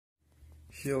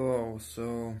Hello,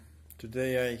 so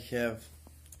today I have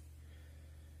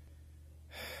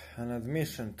an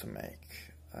admission to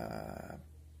make. A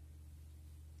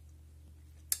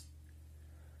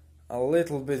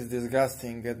little bit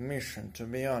disgusting admission, to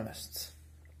be honest.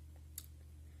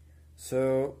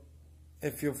 So,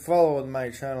 if you followed my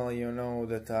channel, you know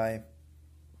that I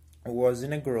was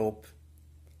in a group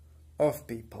of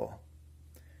people.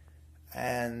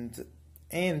 And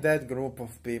in that group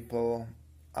of people,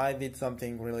 I did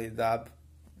something really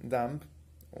dumb.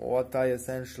 What I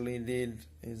essentially did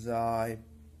is I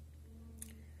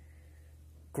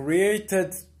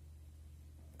created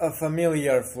a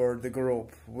familiar for the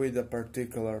group with a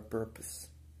particular purpose.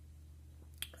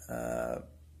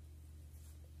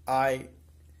 I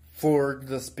forged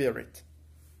the spirit.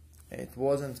 It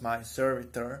wasn't my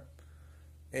servitor.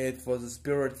 It was a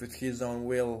spirit with his own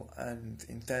will and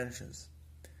intentions.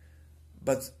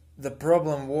 But the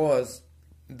problem was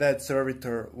that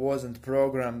servitor wasn't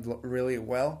programmed really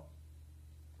well,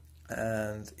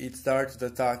 and it started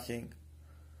attacking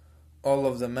all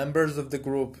of the members of the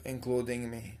group, including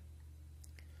me,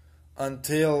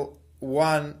 until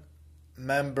one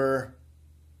member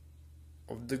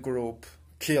of the group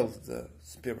killed the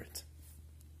spirit.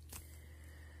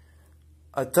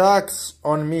 Attacks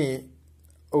on me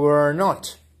were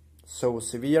not so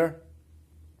severe,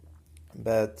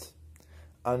 but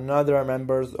another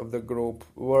members of the group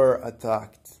were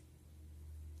attacked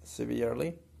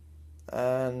severely,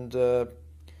 and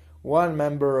one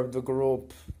member of the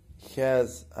group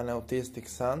has an autistic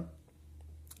son.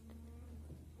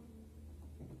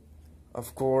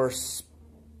 Of course,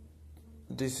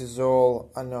 this is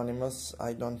all anonymous.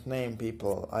 I don't name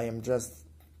people. I am just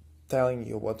telling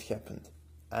you what happened.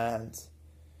 And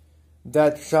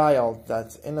that child,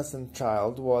 that innocent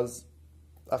child, was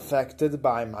affected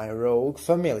by my rogue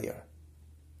familiar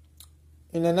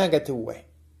in a negative way.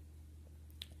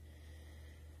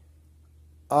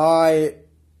 I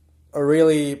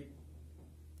really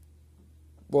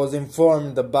was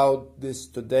informed about this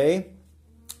today,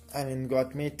 and it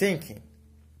got me thinking.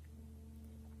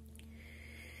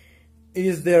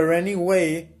 Is there any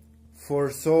way for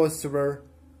sorcerer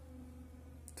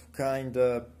to kind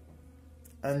of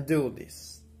undo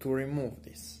this, to remove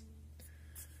this,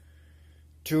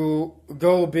 to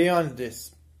go beyond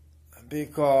this?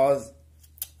 Because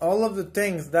all of the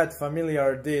things that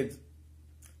familiar did,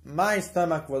 my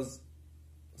stomach was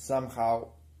somehow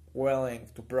willing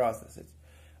to process it.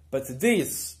 But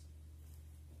this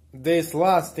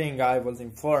last thing I was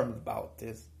informed about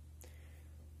is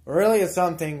really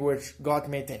something which got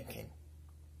me thinking.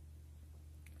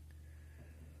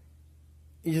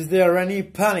 Is there any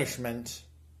punishment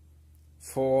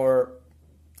for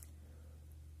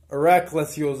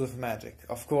reckless use of magic?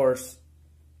 Of course,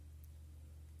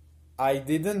 I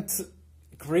didn't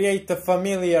create a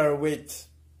familiar with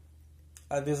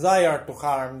a desire to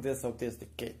harm this autistic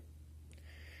kid.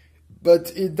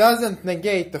 But it doesn't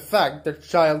negate the fact that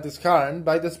child is harmed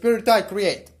by the spirit I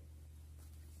create.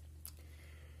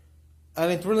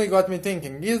 And it really got me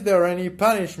thinking, is there any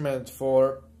punishment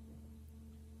for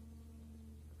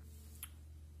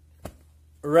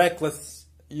reckless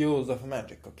use of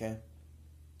magic, okay?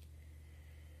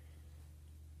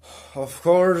 Of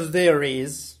course there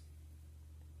is,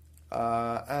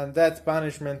 and that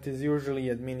punishment is usually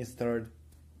administered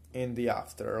in the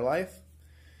afterlife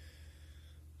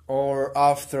or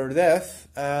after death,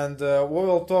 and we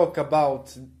will talk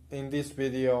about in this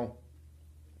video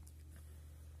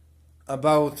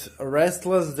about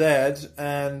restless dead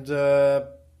and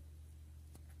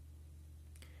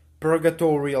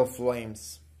purgatorial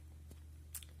flames.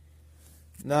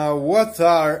 Now, what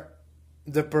are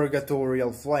the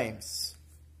purgatorial flames?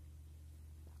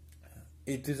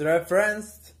 It is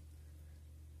referenced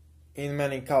in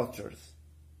many cultures.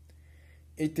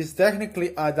 It is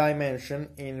technically a dimension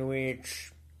in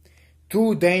which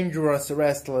two dangerous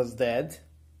restless dead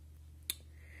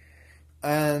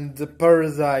and the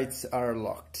parasites are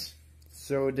locked,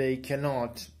 so they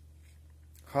cannot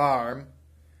harm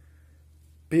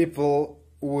people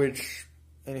which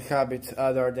inhabit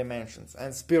other dimensions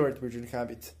and spirits which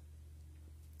inhabit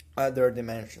other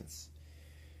dimensions.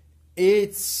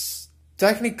 It's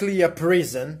technically a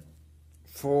prison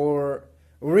for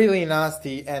really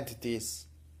nasty entities,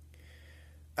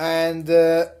 and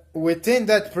within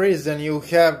that prison you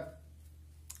have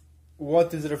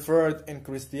what is referred in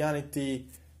Christianity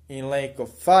in lake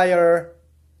of fire,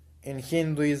 in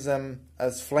Hinduism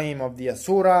as flame of the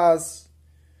Asuras,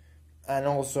 and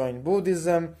also in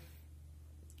Buddhism.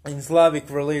 In Slavic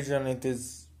religion it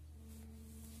is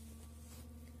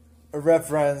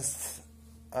referenced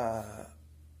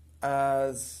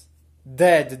as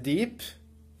dead deep,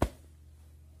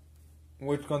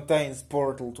 which contains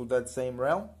portal to that same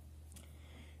realm.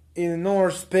 In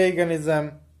Norse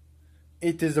paganism,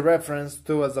 it is referenced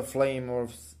to as the flames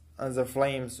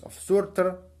of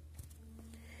Surtr.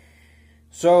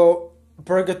 So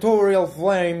purgatorial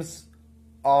flames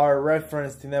are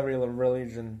referenced in every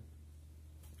religion,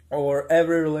 or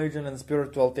every religion and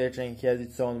spiritual teaching has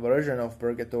its own version of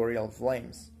purgatorial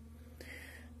flames.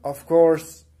 Of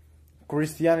course,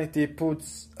 Christianity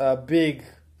puts a big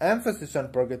emphasis on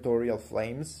purgatorial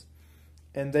flames,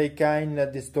 and they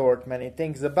kinda distort many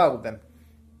things about them,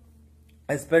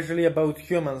 especially about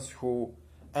humans who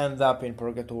end up in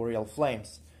purgatorial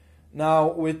flames.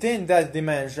 Now, within that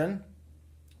dimension,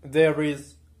 there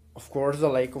is, of course, the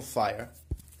lake of fire.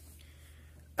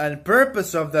 And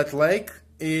purpose of that lake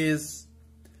is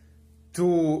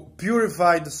to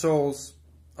purify the souls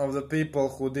of the people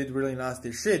who did really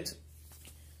nasty shit,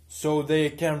 so they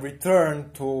can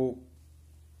return to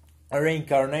a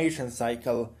reincarnation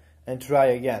cycle and try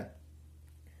again.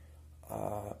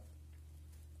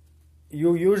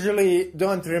 You usually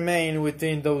don't remain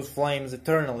within those flames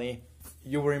eternally.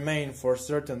 You remain for a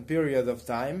certain period of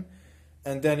time,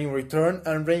 and then you return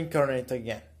and reincarnate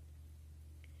again.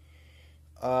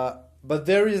 But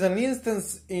there is an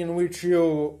instance in which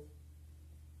you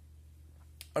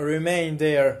remain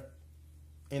there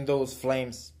in those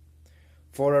flames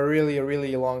for a really,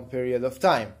 really long period of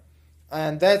time.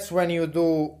 And that's when you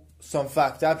do some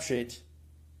fucked up shit,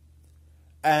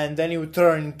 and then you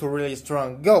turn into a really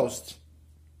strong ghost,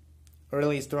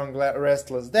 really strong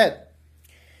restless dead.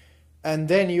 And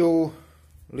then you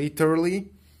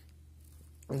literally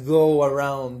go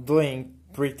around doing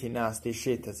pretty nasty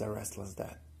shit as a restless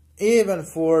dead, even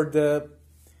for the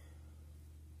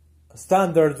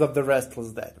standards of the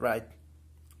restless dead, right?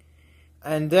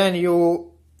 And then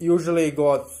you usually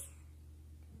got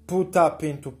put up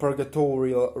into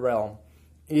purgatorial realm,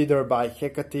 either by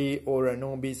Hekate or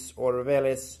Anubis or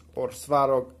Veles or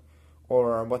Svarog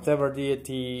or whatever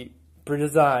deity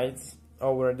presides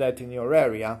over that in your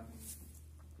area.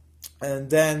 And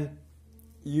then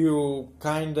you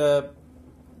kinda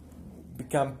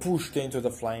become pushed into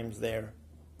the flames there.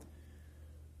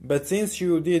 But since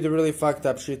you did really fucked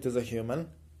up shit as a human,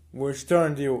 which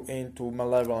turned you into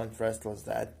malevolent restless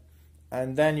dead,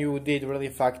 and then you did really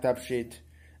fucked up shit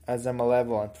as a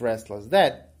malevolent restless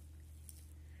dead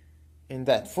in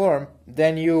that form,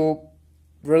 then you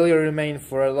really remain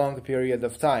for a long period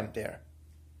of time there.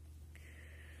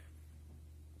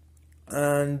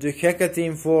 And Hecate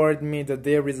informed me that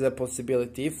there is a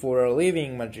possibility for a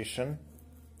living magician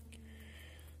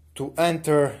to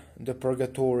enter the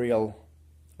purgatorial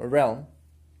realm,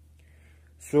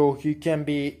 so he can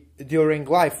be, during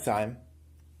lifetime,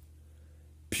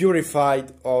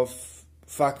 purified of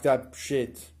fucked up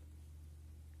shit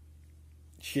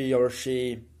he or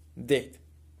she did.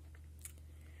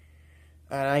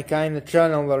 And I kinda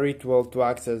channel a ritual to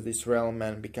access this realm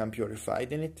and become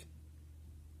purified in it.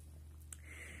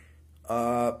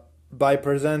 By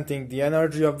presenting the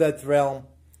energy of that realm,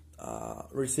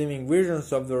 receiving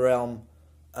visions of the realm,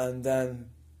 and then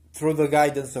through the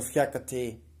guidance of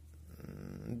Hekate,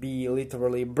 be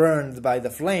literally burned by the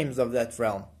flames of that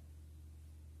realm.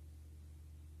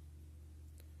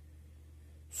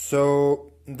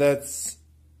 So that's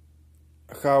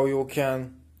how you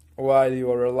can, while you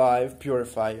are alive,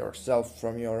 purify yourself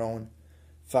from your own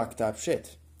fucked up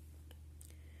shit.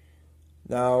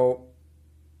 Now,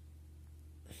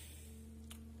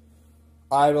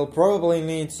 I will probably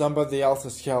need somebody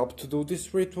else's help to do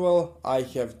this ritual. I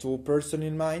have 2 persons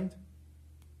in mind,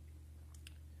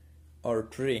 or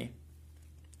 3,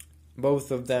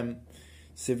 both of them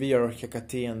severe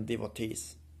Hecatean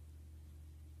devotees.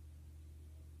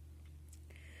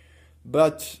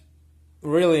 But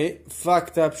really,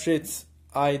 fucked up shit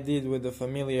I did with the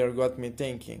familiar got me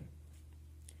thinking.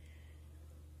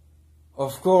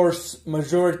 Of course,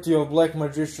 majority of black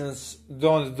magicians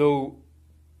don't do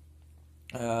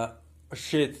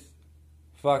shit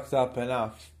fucked up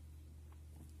enough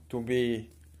to be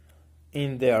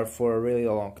in there for a really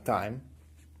long time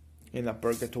in a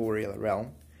purgatorial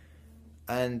realm,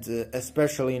 and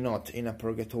especially not in a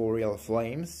purgatorial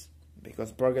flames,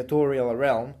 because purgatorial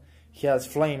realm has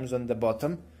flames on the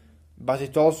bottom, but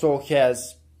it also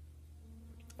has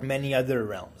many other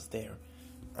realms there,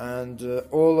 and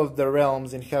all of the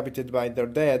realms inhabited by the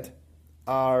dead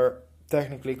are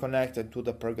technically connected to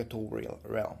the purgatorial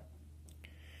realm.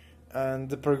 And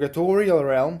the purgatorial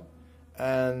realm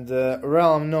and the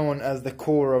realm known as the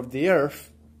core of the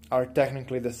earth are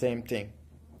technically the same thing.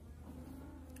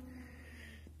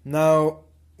 Now,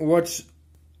 what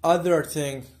other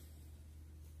thing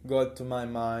got to my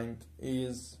mind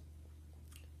is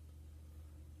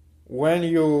when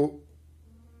you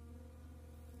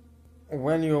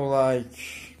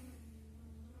like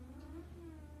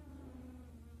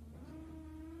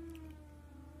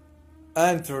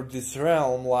enter this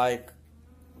realm like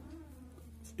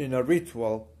in a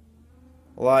ritual,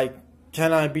 like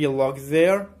can I be locked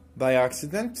there by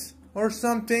accident or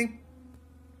something?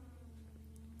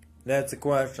 That's a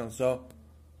question. So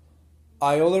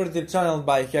I already channeled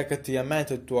by Hekate a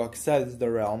method to access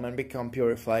the realm and become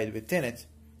purified within it.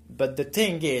 But the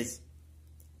thing is,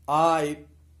 I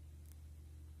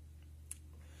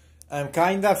am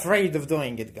kinda afraid of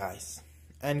doing it, guys.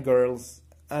 And girls,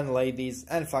 and ladies,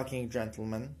 and fucking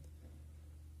gentlemen.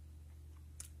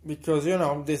 Because, you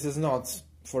know, this is not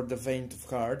for the faint of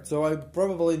heart. So I'd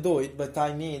probably do it, but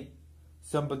I need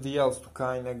somebody else to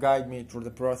kinda guide me through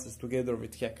the process together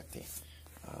with Hekate.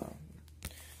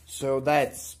 So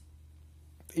that's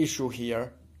issue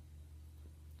here.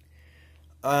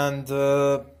 And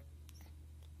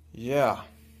yeah.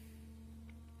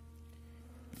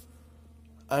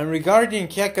 And regarding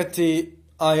Hekate,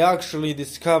 I actually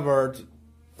discovered,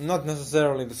 not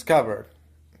necessarily discovered,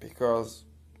 because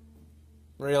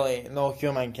really no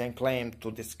human can claim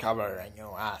to discover a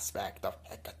new aspect of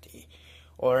Hekate,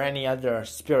 or any other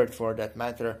spirit for that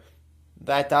matter.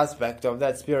 That aspect of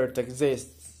that spirit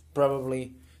exists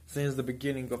probably since the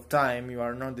beginning of time. You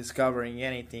are not discovering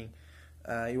anything,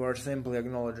 you are simply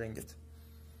acknowledging it.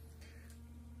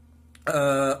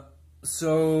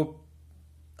 So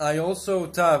I also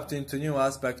tapped into new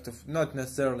aspect of, not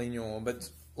necessarily new, but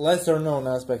lesser known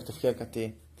aspect of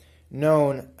Hekate,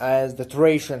 known as the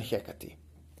Thracian Hekate.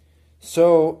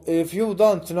 So if you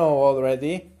don't know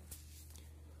already,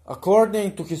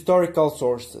 according to historical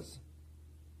sources,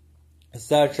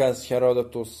 such as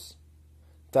Herodotus,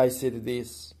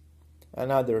 Thucydides,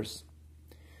 and others,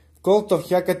 cult of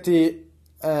Hekate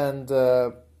and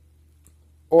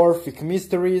Orphic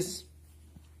mysteries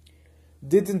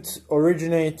didn't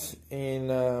originate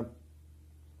in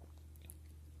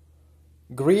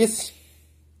Greece.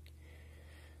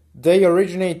 They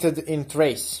originated in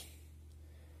Thrace.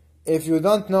 If you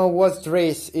don't know what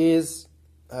Thrace is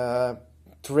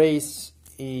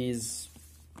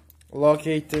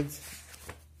located,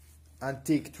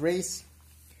 antique Thrace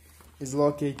is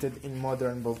located in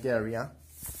modern Bulgaria.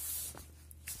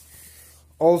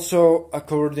 Also,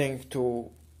 according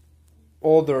to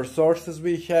older sources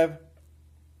we have,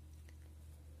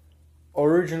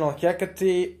 original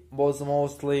Hekate was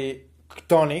mostly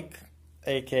chthonic,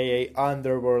 aka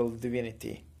underworld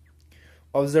divinity.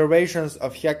 Observations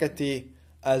of Hekate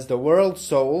as the world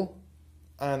soul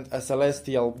and a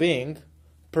celestial being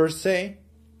per se,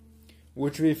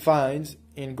 which we find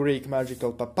in Greek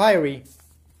magical papyri,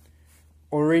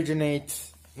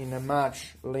 originate in a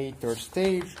much later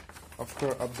stage of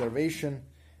her observation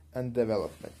and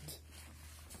development.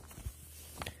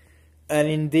 And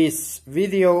in this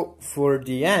video, for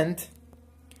the end,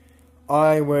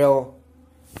 I will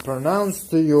pronounce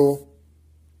to you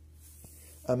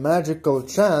a magical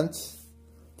chant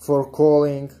for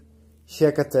calling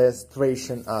Hecate's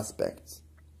Thracian aspects.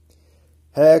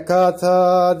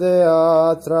 Hekate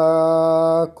deatra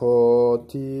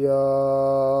kotia,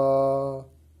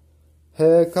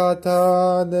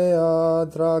 Hekate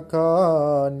deatra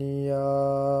kania,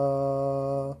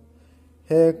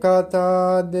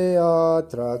 Hekate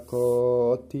deatra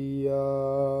kotia,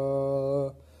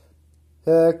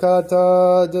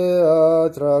 Hekate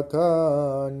deatra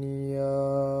kania.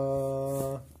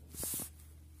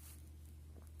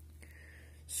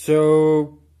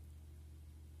 So,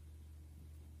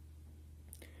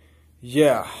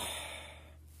 yeah,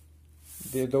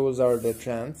 those are the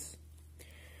chants.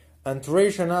 And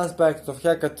Thracian aspect of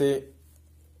Hekate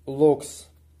looks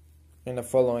in the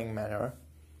following manner.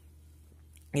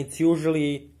 It's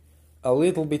usually a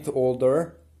little bit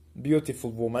older, beautiful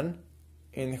woman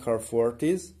in her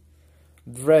 40s,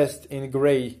 dressed in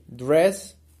grey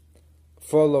dress,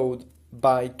 followed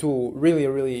by two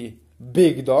really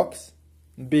big dogs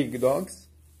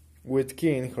with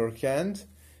key in her hand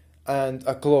and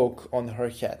a cloak on her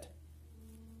head.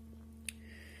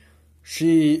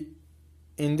 She,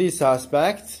 in this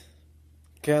aspect,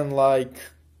 can like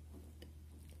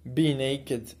be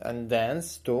naked and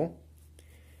dance too,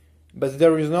 but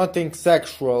there is nothing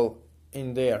sexual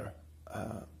in there.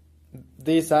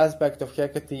 This aspect of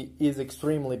Hekate is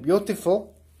extremely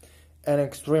beautiful and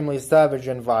extremely savage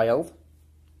and wild,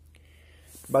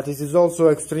 but it is also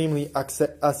extremely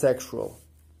asexual.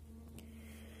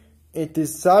 It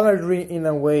is savagery in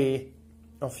a way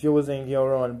of using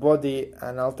your own body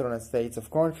and alternate states of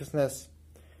consciousness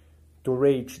to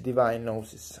reach divine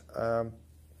gnosis.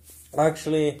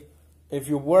 Actually, if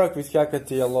you work with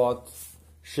Hekate a lot,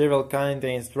 she will kind of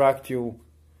instruct you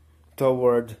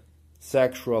toward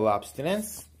sexual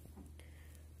abstinence,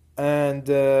 and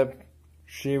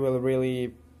she will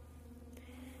really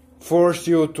force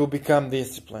you to become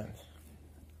disciplined.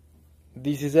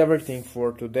 This is everything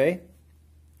for today.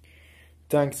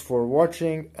 Thanks for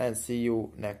watching, and see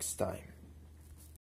you next time.